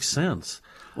didn't make sense.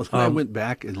 Well, when I went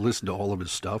back and listened to all of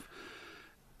his stuff,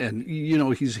 and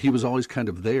he was always kind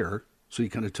of there, so you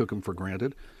kind of took him for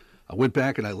granted. I went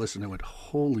back and I listened and went,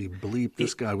 holy bleep,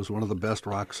 this guy was one of the best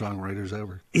rock songwriters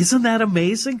ever. Isn't that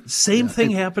amazing? Same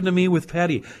thing happened to me with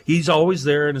Petty. He's always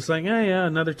there, and it's like,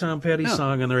 another Tom Petty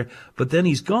song. But then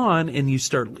he's gone, and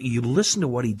you listen to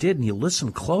what he did, and you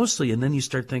listen closely, and then you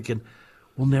start thinking,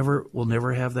 we'll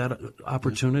never have that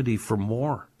opportunity for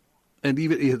more. And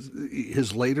even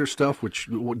his later stuff, which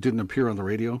didn't appear on the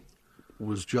radio,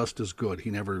 was just as good. He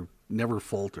never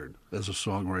faltered as a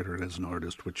songwriter and as an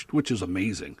artist, which is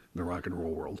amazing in the rock and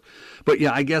roll world. But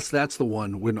yeah, I guess that's the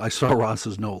one. When I saw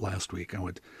Ross's note last week, I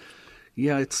went,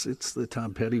 yeah, it's the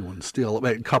Tom Petty one still,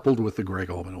 coupled with the Greg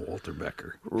Allman and Walter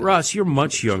Becker. Ross, you're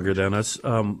much younger than us.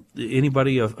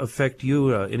 Anybody affect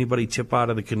you? Anybody tip out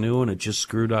of the canoe and it just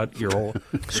screwed up your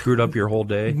whole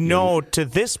day? No, to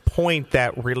this point,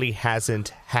 that really hasn't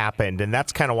happened, and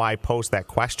that's kind of why I posed that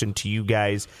question to you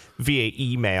guys via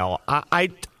email. I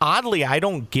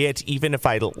don't get, even if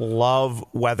I love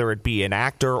whether it be an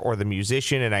actor or the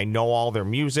musician, and I know all their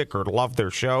music or love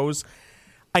their shows,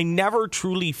 I never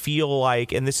truly feel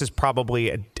like, and this is probably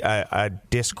a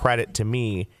discredit to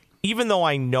me, even though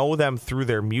I know them through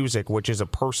their music, which is a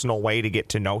personal way to get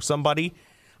to know somebody,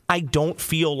 I don't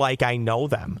feel like I know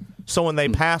them. So when they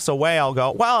pass away, I'll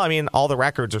go, well, all the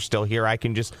records are still here. I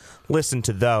can just listen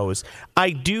to those.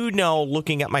 I do know,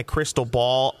 looking at my crystal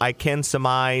ball, I can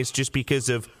surmise, just because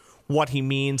of what he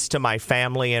means to my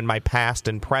family and my past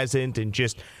and present, and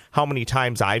just how many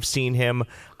times I've seen him.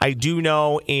 I do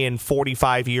know in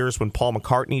 45 years when Paul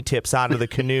McCartney tips out of the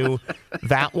canoe,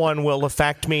 that one will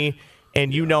affect me.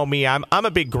 And you know me, I'm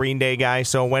a big Green Day guy,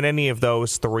 so when any of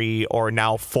those 3 or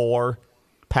now 4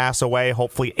 pass away,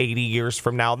 hopefully 80 years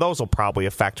from now, those will probably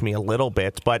affect me a little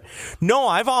bit. But no,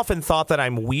 I've often thought that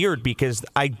I'm weird because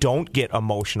I don't get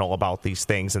emotional about these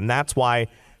things, and that's why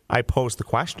I posed the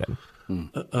question.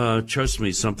 Trust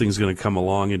me, something's going to come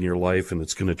along in your life, and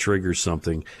it's going to trigger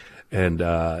something, and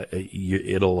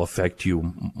it'll affect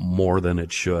you more than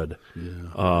it should.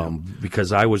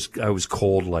 Because I was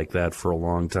cold like that for a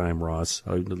long time, Ross.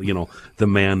 The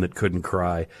man that couldn't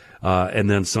cry, and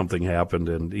then something happened,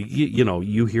 and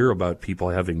you hear about people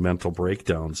having mental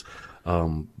breakdowns.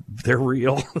 They're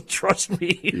real. Trust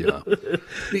me. Yeah,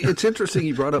 it's interesting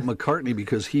you brought up McCartney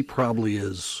because he probably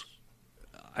is,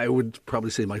 I would probably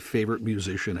say, my favorite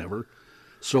musician ever.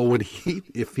 So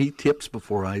if he tips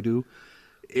before I do,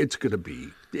 it'll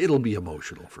be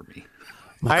emotional for me.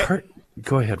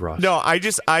 Go ahead, Ross. No,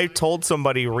 I told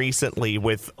somebody recently,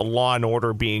 with Law and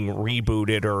Order being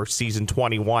rebooted, or season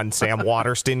 21, Sam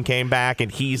Waterston came back and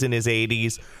he's in his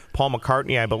 80s. Paul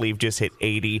McCartney, I believe, just hit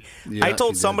 80. Yeah, I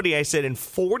told somebody, I said, in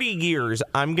 40 years,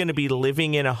 I'm going to be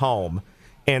living in a home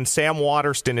and Sam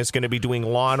Waterston is going to be doing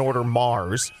Law and Order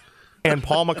Mars. And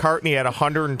Paul McCartney at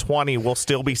 120 will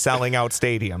still be selling out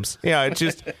stadiums. Yeah,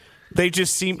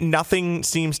 nothing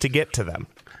seems to get to them.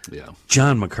 Yeah.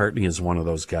 John McCartney is one of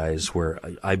those guys where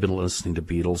I've been listening to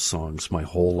Beatles songs my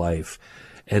whole life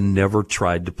and never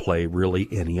tried to play really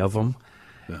any of them.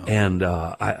 No. And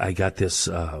I got this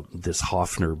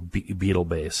Hofner Beatle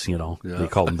bass, They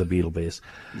call them the Beatle bass.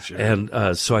 Sure.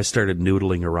 And so I started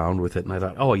noodling around with it, and I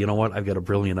thought, oh, you know what? I've got a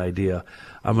brilliant idea.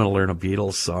 I'm going to learn a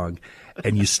Beatles song.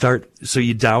 And you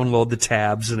download the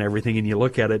tabs and everything, and you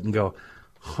look at it and go,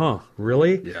 huh,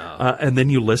 really? Yeah. And then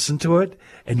you listen to it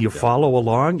and you follow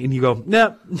along and you go,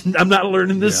 nah, I'm not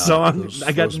learning this song.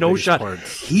 I got no shot.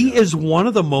 Parts, he is one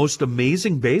of the most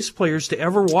amazing bass players to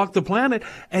ever walk the planet.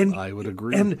 And I would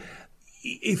agree. And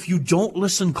if you don't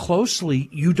listen closely,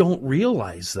 you don't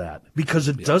realize that because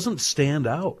it doesn't stand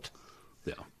out.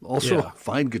 Yeah. Also,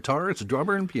 fine guitarist,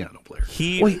 drummer, and piano player.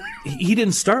 He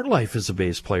didn't start life as a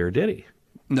bass player, did he?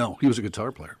 No, he was a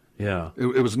guitar player. Yeah.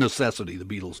 It was a necessity. The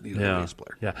Beatles needed a bass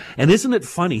player. Yeah. And isn't it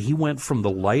funny? He went from the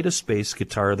lightest bass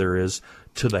guitar there is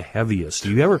to the heaviest.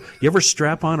 You ever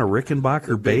strap on a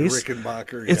Rickenbacker bass?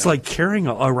 Rickenbacker, It's like carrying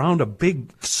around a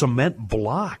big cement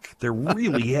block. They're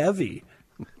really heavy.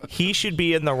 He should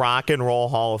be in the Rock and Roll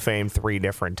Hall of Fame 3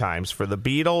 different times. For the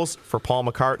Beatles, for Paul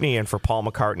McCartney, and for Paul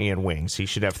McCartney and Wings. He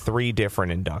should have 3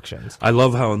 different inductions. I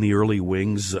love how in the early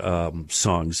Wings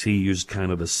songs, he used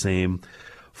kind of the same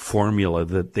formula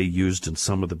that they used in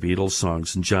some of the Beatles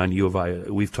songs. And John,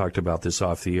 we've talked about this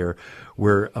off the air,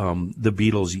 where the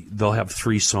Beatles, they'll have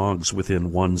 3 songs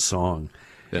within one song.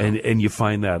 Yeah. And you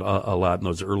find that a lot in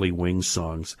those early Wings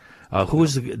songs. Who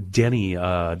was Denny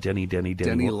Lane?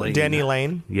 Denny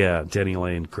Lane? Yeah, Denny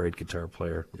Lane, great guitar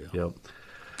player. Yeah. Yep.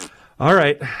 All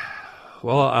right.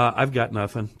 Well, I've got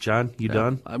nothing. John, you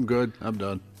done? I'm good. I'm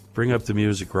done. Bring up the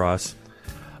music, Ross.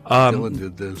 Dylan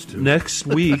did this too. Next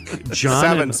week, John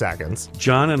 7 seconds.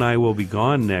 John and I will be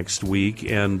gone next week,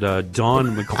 and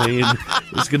Dawn McLean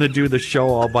is going to do the show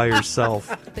all by herself.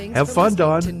 Thanks Have for fun, listening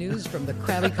Dawn. to News from the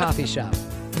Krabby Coffee Shop.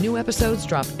 New episodes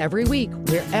drop every week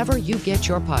wherever you get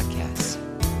your podcasts.